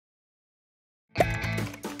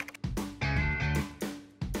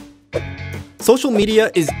Social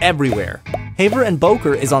media is everywhere. Haver and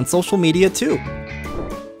Boker is on social media too.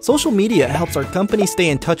 Social media helps our company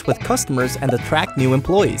stay in touch with customers and attract new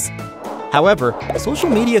employees. However,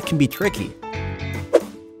 social media can be tricky.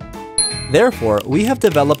 Therefore, we have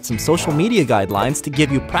developed some social media guidelines to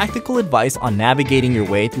give you practical advice on navigating your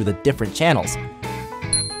way through the different channels.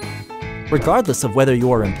 Regardless of whether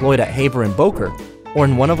you are employed at Haver and Boker or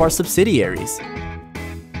in one of our subsidiaries.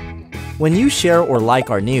 When you share or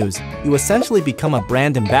like our news, you essentially become a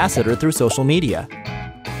brand ambassador through social media.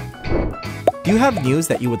 Do you have news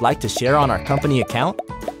that you would like to share on our company account?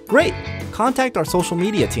 Great! Contact our social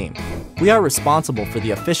media team. We are responsible for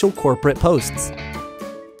the official corporate posts.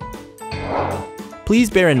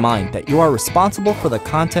 Please bear in mind that you are responsible for the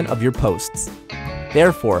content of your posts.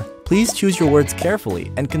 Therefore, please choose your words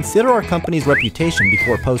carefully and consider our company's reputation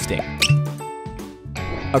before posting.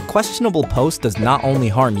 A questionable post does not only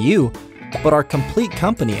harm you, but our complete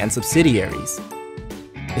company and subsidiaries.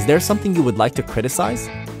 Is there something you would like to criticize?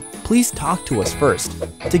 Please talk to us first.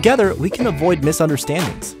 Together, we can avoid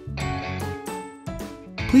misunderstandings.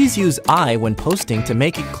 Please use I when posting to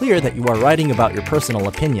make it clear that you are writing about your personal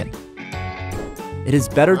opinion. It is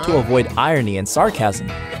better to avoid irony and sarcasm,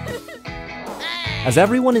 as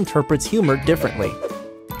everyone interprets humor differently.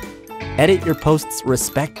 Edit your posts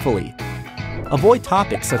respectfully. Avoid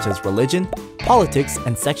topics such as religion, politics,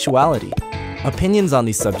 and sexuality. Opinions on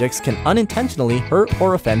these subjects can unintentionally hurt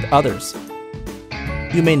or offend others.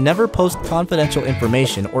 You may never post confidential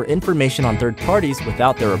information or information on third parties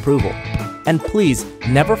without their approval. And please,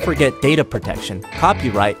 never forget data protection,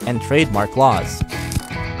 copyright, and trademark laws.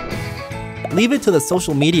 Leave it to the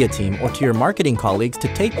social media team or to your marketing colleagues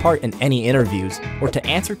to take part in any interviews or to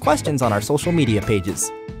answer questions on our social media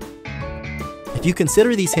pages. If you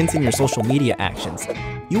consider these hints in your social media actions,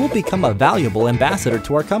 you will become a valuable ambassador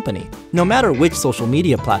to our company, no matter which social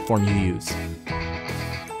media platform you use.